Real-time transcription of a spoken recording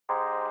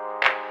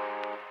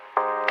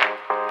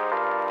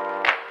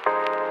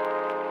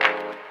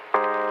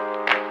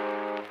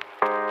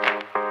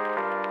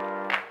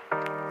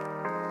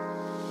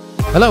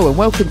Hello and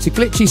welcome to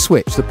Glitchy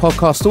Switch, the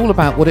podcast all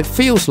about what it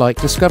feels like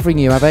discovering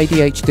you have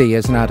ADHD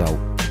as an adult.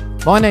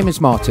 My name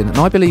is Martin and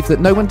I believe that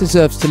no one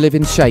deserves to live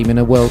in shame in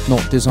a world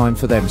not designed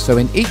for them. So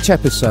in each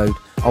episode,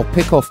 I'll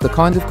pick off the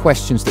kind of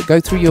questions that go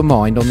through your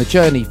mind on the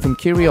journey from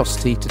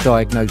curiosity to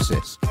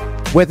diagnosis.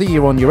 Whether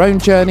you're on your own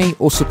journey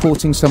or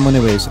supporting someone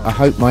who is, I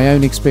hope my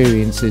own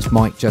experiences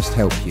might just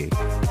help you.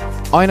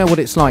 I know what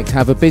it's like to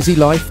have a busy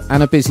life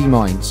and a busy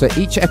mind, so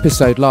each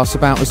episode lasts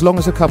about as long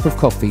as a cup of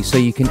coffee so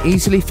you can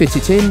easily fit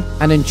it in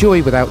and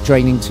enjoy without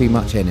draining too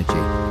much energy.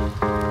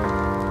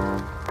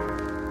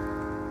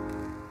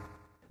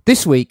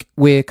 This week,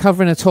 we're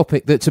covering a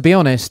topic that, to be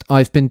honest,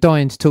 I've been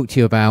dying to talk to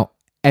you about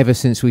ever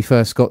since we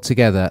first got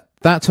together.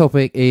 That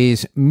topic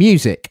is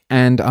music,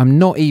 and I'm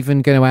not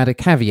even going to add a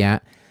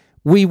caveat.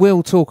 We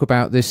will talk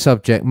about this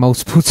subject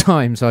multiple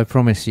times, I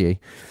promise you.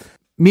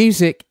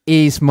 Music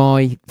is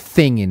my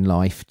thing in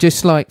life.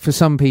 Just like for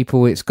some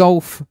people it's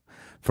golf,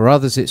 for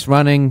others it's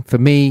running, for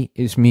me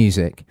it's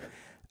music.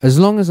 As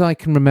long as I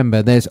can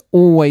remember, there's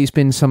always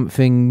been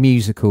something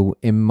musical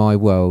in my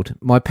world.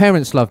 My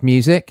parents love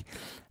music,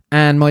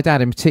 and my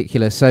dad in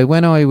particular, so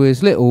when I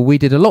was little we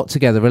did a lot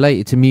together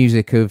related to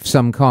music of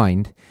some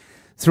kind.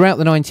 Throughout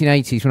the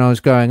 1980s when I was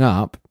growing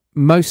up,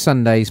 most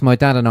Sundays my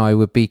dad and I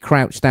would be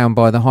crouched down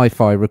by the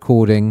hi-fi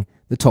recording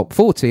the top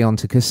 40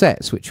 onto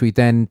cassettes, which we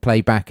then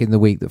play back in the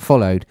week that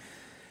followed.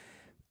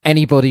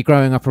 Anybody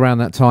growing up around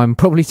that time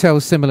probably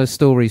tells similar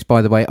stories,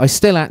 by the way. I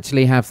still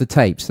actually have the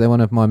tapes. They're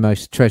one of my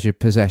most treasured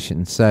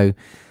possessions, so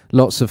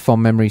lots of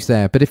fond memories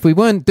there. But if we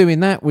weren't doing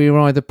that, we were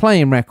either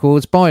playing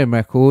records, buying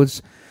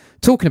records,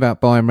 talking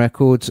about buying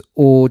records,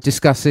 or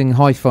discussing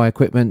hi-fi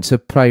equipment to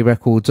play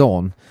records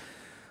on.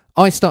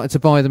 I started to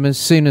buy them as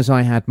soon as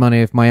I had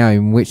money of my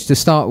own, which to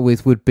start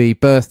with would be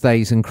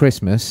birthdays and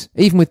Christmas.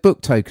 Even with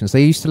book tokens,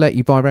 they used to let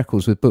you buy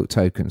records with book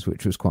tokens,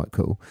 which was quite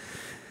cool.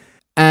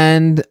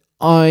 And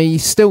I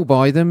still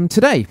buy them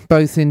today,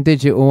 both in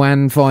digital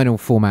and vinyl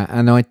format,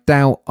 and I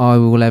doubt I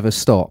will ever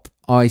stop.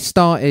 I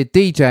started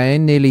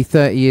DJing nearly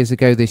 30 years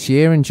ago this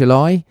year in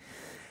July,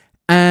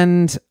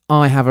 and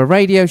I have a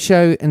radio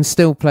show and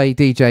still play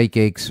DJ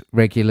gigs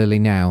regularly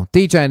now.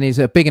 DJing is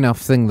a big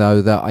enough thing,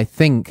 though, that I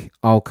think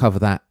I'll cover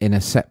that in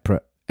a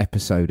separate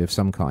episode of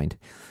some kind.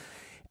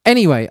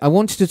 Anyway, I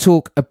wanted to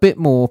talk a bit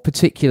more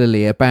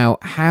particularly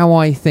about how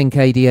I think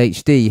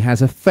ADHD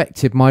has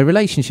affected my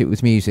relationship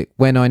with music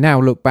when I now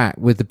look back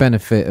with the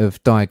benefit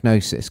of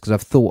diagnosis, because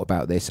I've thought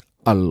about this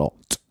a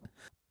lot.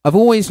 I've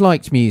always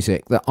liked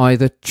music that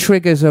either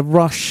triggers a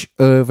rush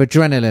of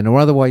adrenaline or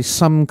otherwise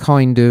some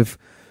kind of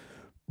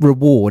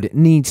reward. It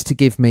needs to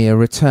give me a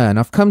return.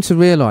 I've come to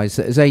realise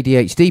that as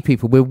ADHD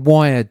people, we're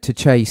wired to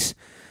chase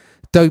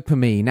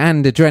dopamine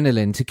and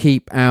adrenaline to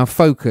keep our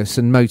focus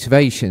and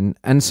motivation.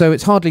 And so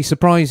it's hardly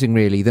surprising,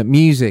 really, that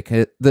music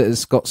that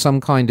has got some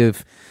kind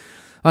of,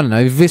 I don't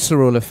know,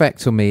 visceral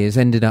effect on me has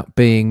ended up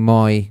being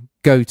my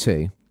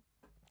go-to.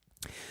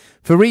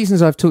 For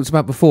reasons I've talked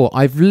about before,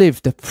 I've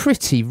lived a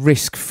pretty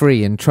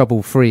risk-free and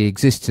trouble-free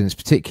existence,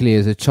 particularly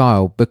as a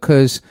child,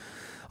 because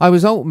I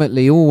was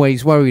ultimately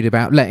always worried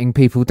about letting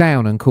people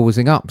down and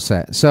causing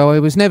upset, so I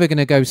was never going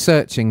to go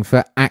searching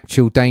for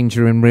actual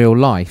danger in real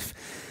life.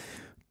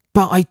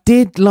 But I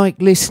did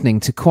like listening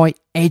to quite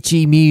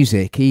edgy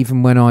music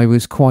even when I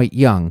was quite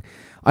young.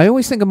 I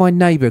always think of my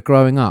neighbour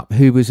growing up,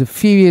 who was a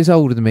few years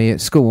older than me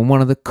at school and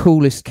one of the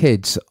coolest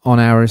kids on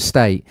our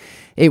estate.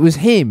 It was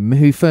him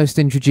who first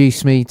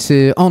introduced me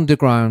to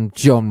underground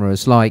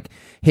genres like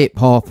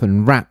hip-hop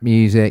and rap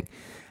music.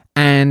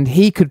 And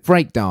he could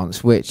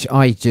breakdance, which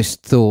I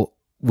just thought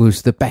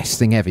was the best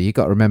thing ever. You've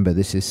got to remember,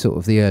 this is sort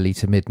of the early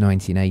to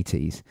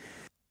mid-1980s.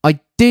 I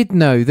did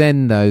know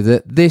then, though,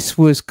 that this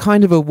was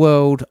kind of a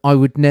world I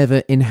would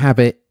never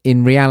inhabit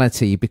in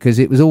reality because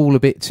it was all a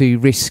bit too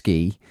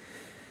risky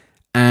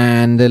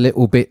and a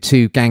little bit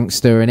too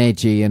gangster and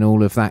edgy and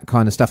all of that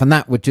kind of stuff. And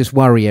that would just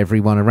worry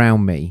everyone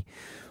around me.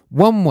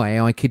 One way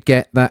I could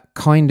get that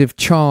kind of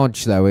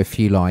charge, though, if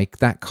you like,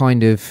 that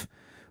kind of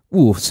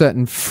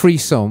certain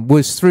frisson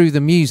was through the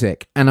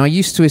music, and I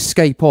used to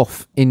escape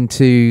off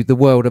into the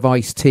world of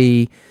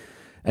Ice-T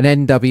and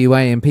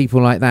NWA and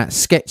people like that,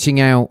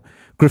 sketching out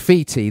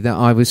graffiti that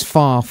I was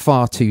far,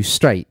 far too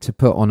straight to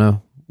put on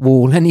a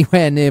wall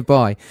anywhere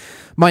nearby.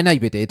 My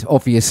neighbour did,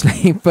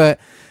 obviously, but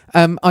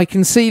I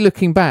can see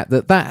looking back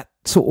that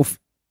sort of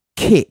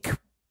kick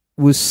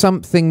was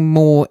something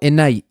more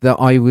innate that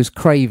I was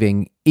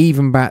craving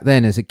even back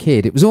then as a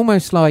kid. It was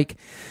almost like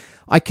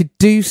I could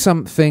do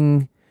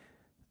something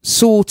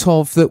sort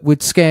of that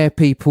would scare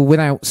people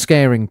without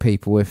scaring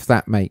people, if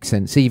that makes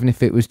sense, even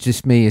if it was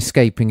just me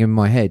escaping in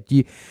my head.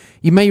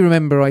 You may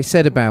remember I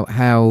said about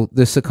how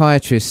the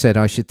psychiatrist said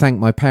I should thank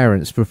my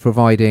parents for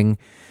providing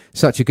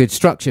such a good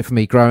structure for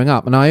me growing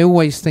up, and I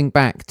always think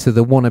back to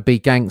the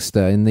wannabe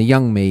gangster in the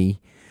young me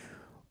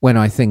when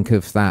I think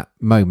of that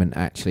moment,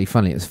 actually.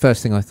 Funny, it's the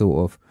first thing I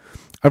thought of.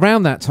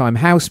 Around that time,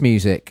 house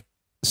music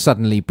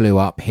suddenly blew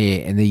up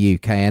here in the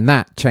UK, and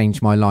that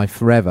changed my life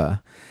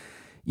forever.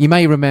 You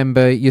may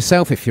remember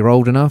yourself, if you're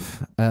old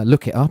enough,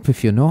 look it up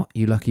if you're not,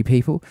 you lucky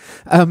people.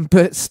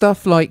 But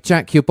stuff like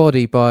Jack Your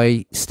Body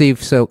by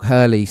Steve Silk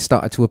Hurley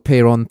started to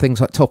appear on things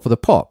like Top of the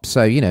Pops.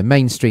 So,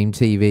 mainstream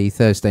TV,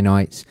 Thursday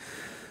nights.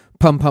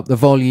 Pump Up the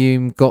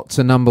Volume got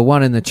to number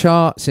 1 in the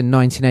charts in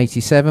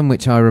 1987,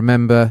 which I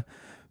remember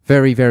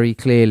very, very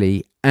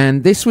clearly.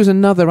 And this was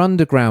another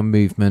underground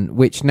movement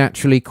which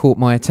naturally caught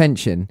my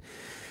attention.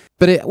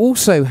 But it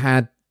also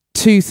had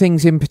two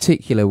things in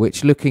particular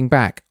which, looking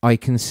back, I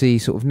can see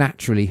sort of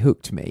naturally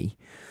hooked me.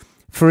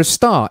 For a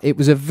start, it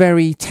was a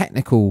very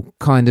technical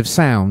kind of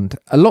sound.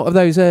 A lot of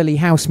those early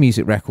house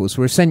music records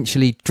were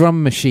essentially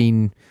drum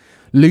machine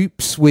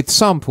loops with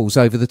samples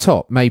over the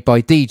top made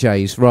by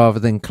DJs rather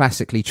than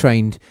classically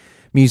trained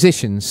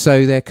musicians.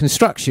 So their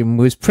construction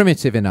was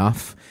primitive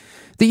enough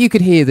that you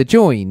could hear the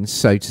joins,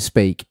 so to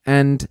speak.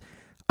 And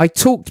I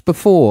talked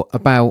before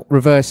about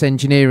reverse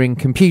engineering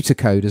computer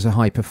code as a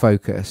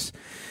hyperfocus.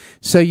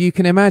 So you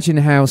can imagine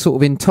how sort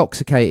of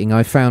intoxicating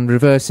I found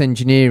reverse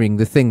engineering,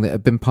 the thing that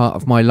had been part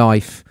of my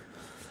life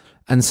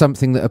and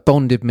something that had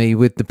bonded me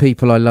with the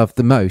people I loved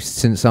the most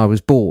since I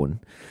was born.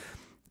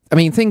 I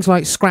mean, things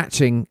like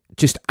scratching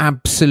just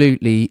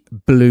absolutely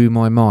blew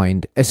my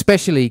mind,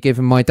 especially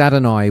given my dad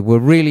and I were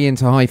really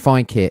into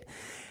hi-fi kit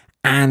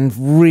and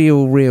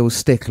real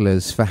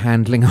sticklers for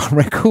handling our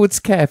records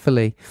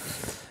carefully.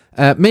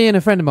 Me and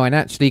a friend of mine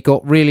actually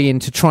got really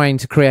into trying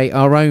to create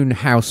our own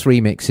house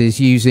remixes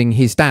using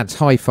his dad's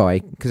hi-fi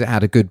because it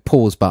had a good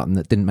pause button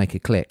that didn't make a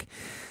click,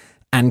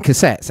 and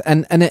cassettes.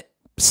 And it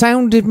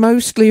sounded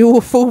mostly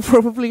awful,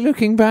 probably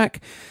looking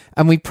back.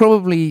 And we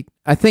probably,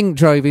 I think,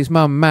 drove his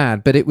mum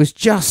mad, but it was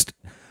just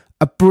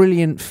a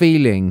brilliant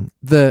feeling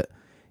that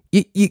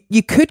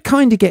you could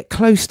kind of get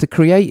close to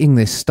creating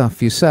this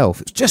stuff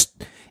yourself.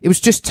 It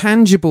was just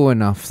tangible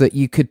enough that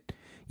you could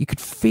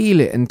feel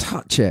it and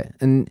touch it.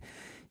 And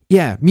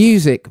yeah,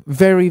 music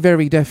very,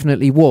 very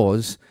definitely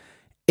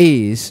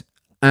is,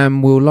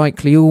 and will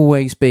likely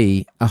always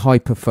be a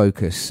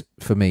hyper-focus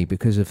for me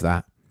because of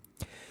that.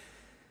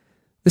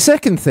 The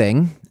second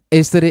thing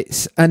is that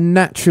it's a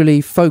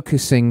naturally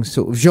focusing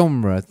sort of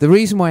genre. The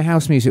reason why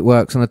house music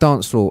works on a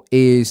dance floor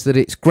is that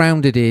it's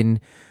grounded in,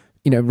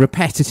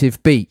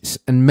 repetitive beats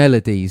and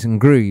melodies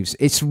and grooves.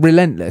 It's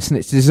relentless and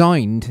it's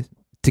designed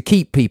to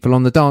keep people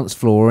on the dance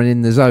floor and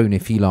in the zone,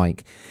 if you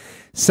like.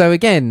 So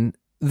again,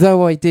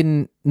 though I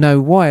didn't know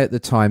why at the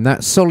time,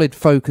 that solid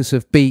focus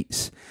of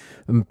beats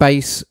and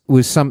bass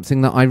was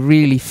something that I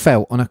really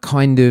felt on a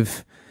kind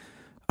of,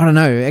 I don't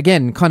know,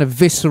 again, kind of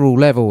visceral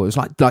level. It was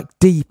like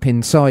deep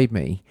inside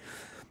me.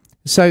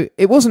 So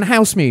it wasn't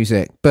house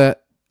music,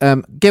 but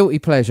guilty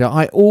pleasure.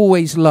 I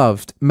always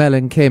loved Mel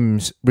and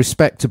Kim's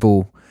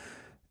Respectable,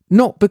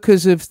 not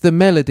because of the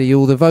melody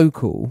or the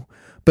vocal,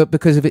 but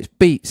because of its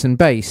beats and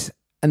bass.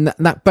 And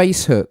that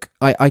bass hook,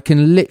 I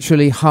can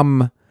literally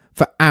hum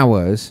for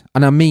hours,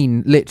 and I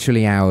mean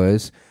literally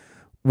hours,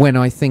 when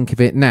I think of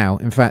it now.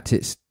 In fact,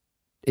 it's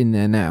in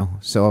there now,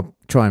 so I'll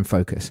try and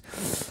focus.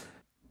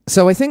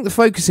 So I think the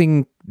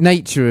focusing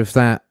nature of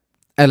that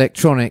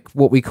electronic,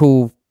 what we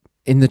call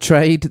in the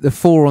trade, the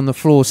 4 on the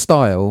floor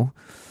style,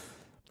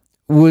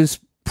 was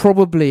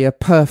probably a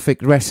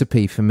perfect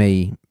recipe for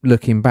me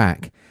looking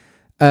back.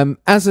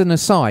 As an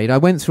aside, I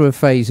went through a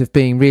phase of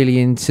being really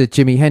into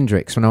Jimi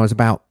Hendrix when I was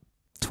about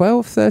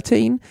 12,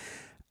 13,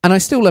 and I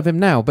still love him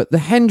now, but the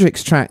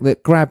Hendrix track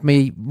that grabbed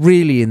me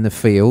really in the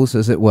feels,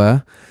 as it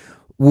were,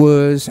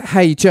 was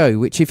Hey Joe,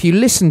 which, if you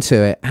listen to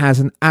it, has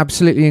an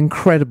absolutely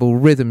incredible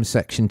rhythm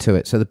section to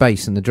it, so the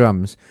bass and the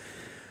drums.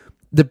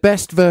 The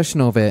best version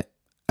of it,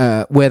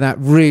 where that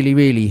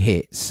really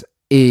hits,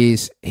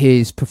 is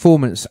his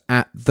performance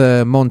at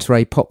the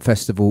Monterey Pop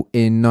Festival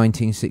in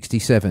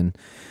 1967.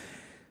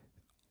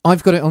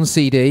 I've got it on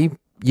CD,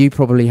 you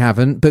probably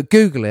haven't, but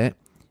Google it.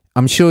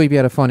 I'm sure you'll be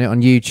able to find it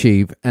on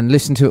YouTube and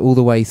listen to it all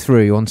the way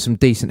through on some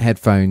decent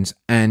headphones,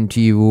 and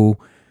you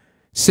will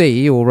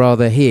see, or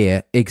rather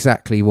hear,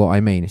 exactly what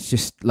I mean. It's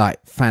just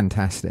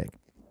fantastic.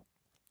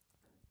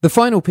 The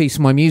final piece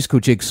of my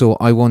musical jigsaw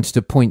I wanted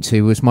to point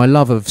to was my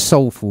love of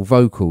soulful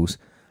vocals.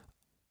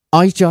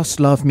 I just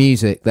love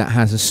music that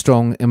has a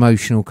strong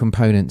emotional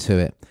component to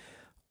it.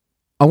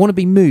 I want to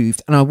be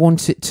moved and I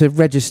want it to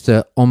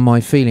register on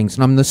my feelings.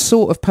 And I'm the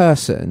sort of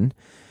person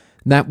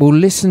that will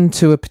listen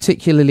to a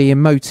particularly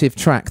emotive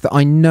track that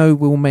I know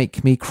will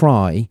make me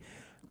cry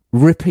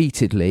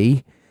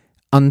repeatedly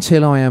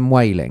until I am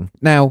wailing.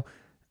 Now,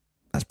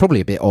 that's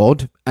probably a bit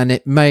odd, and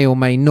it may or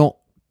may not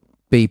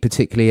be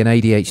particularly an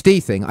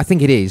ADHD thing. I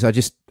think it is. I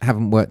just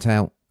haven't worked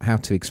out how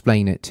to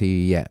explain it to you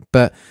yet.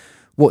 But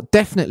what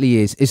definitely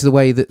is the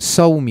way that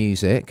soul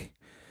music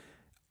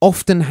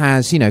often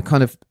has,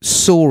 kind of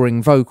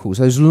soaring vocals,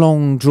 those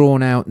long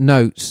drawn out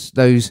notes,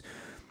 those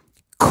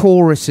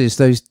choruses,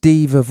 those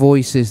diva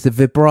voices, the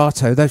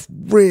vibrato, those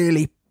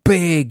really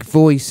big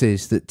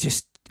voices that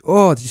just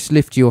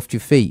lift you off your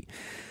feet.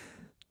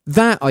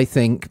 That, I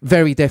think,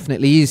 very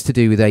definitely is to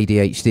do with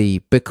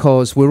ADHD,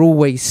 because we're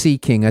always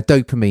seeking a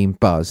dopamine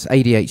buzz.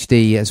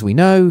 ADHD, as we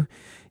know,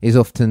 is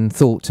often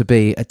thought to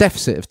be a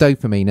deficit of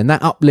dopamine, and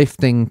that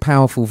uplifting,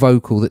 powerful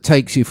vocal that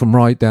takes you from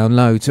right down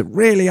low to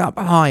really up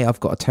high. I've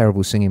got a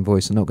terrible singing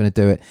voice, I'm not going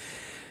to do it.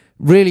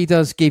 Really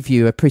does give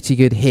you a pretty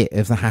good hit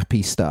of the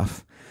happy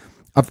stuff.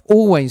 I've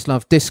always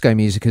loved disco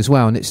music as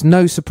well, and it's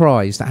no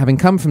surprise that having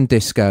come from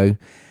disco,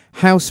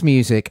 house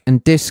music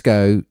and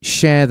disco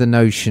share the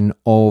notion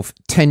of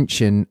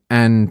tension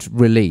and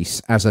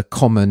release as a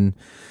common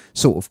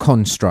sort of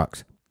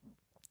construct.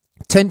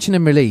 Tension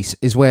and release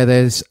is where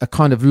there's a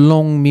kind of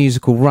long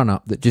musical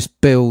run-up that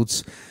just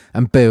builds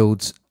and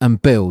builds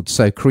and builds,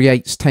 so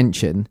creates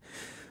tension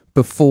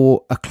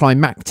before a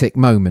climactic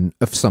moment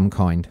of some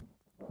kind,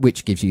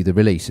 which gives you the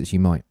release, as you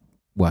might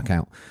work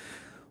out.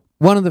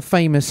 One of the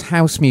famous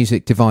house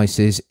music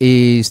devices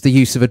is the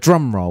use of a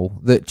drum roll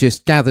that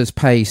just gathers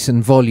pace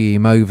and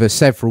volume over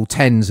several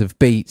tens of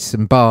beats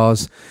and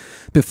bars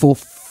before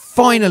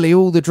finally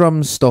all the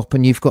drums stop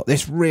and you've got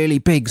this really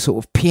big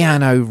sort of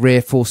piano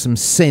riff or some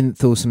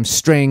synth or some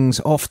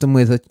strings, often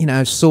with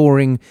a,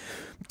 soaring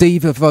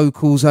diva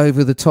vocals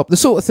over the top, the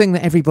sort of thing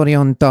that everybody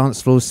on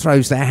dance floors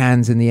throws their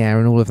hands in the air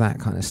and all of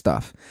that kind of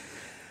stuff.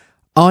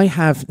 I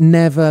have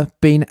never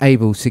been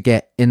able to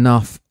get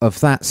enough of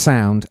that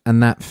sound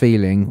and that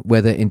feeling,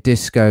 whether in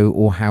disco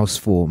or house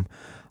form.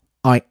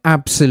 I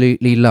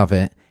absolutely love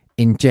it.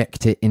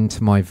 Inject it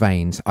into my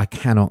veins. I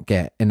cannot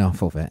get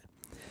enough of it.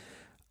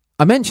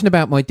 I mentioned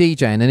about my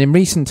DJing, and in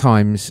recent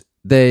times,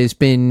 there's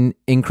been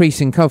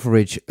increasing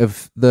coverage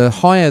of the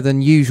higher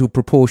than usual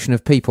proportion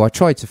of people. I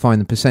tried to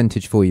find the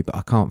percentage for you, but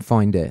I can't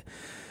find it.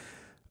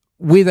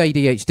 With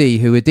ADHD,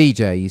 who are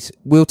DJs,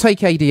 we'll take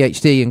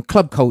ADHD and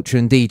club culture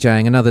and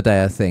DJing another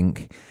day, I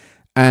think.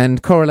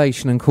 And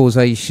correlation and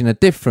causation are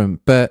different,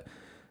 but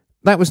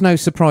that was no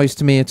surprise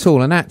to me at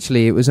all. And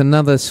actually, it was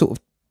another sort of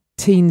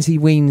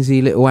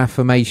teensy-weensy little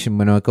affirmation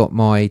when I got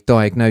my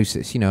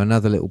diagnosis,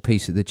 another little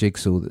piece of the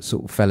jigsaw that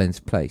sort of fell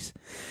into place.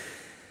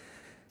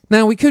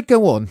 Now, we could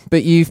go on,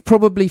 but you've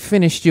probably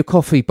finished your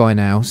coffee by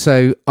now,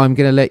 so I'm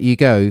going to let you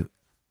go.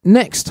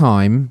 Next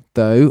time,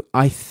 though,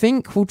 I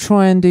think we'll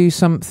try and do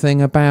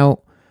something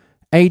about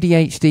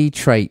ADHD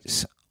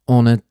traits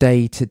on a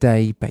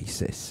day-to-day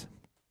basis.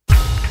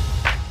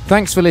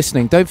 Thanks for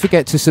listening. Don't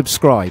forget to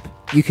subscribe.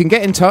 You can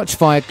get in touch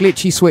via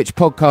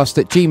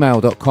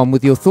glitchyswitchpodcast@gmail.com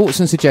with your thoughts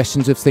and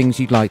suggestions of things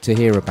you'd like to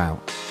hear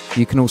about.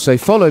 You can also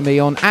follow me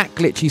on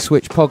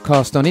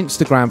 @glitchyswitchpodcast on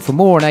Instagram for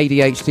more on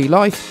ADHD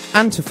life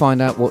and to find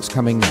out what's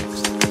coming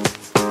next.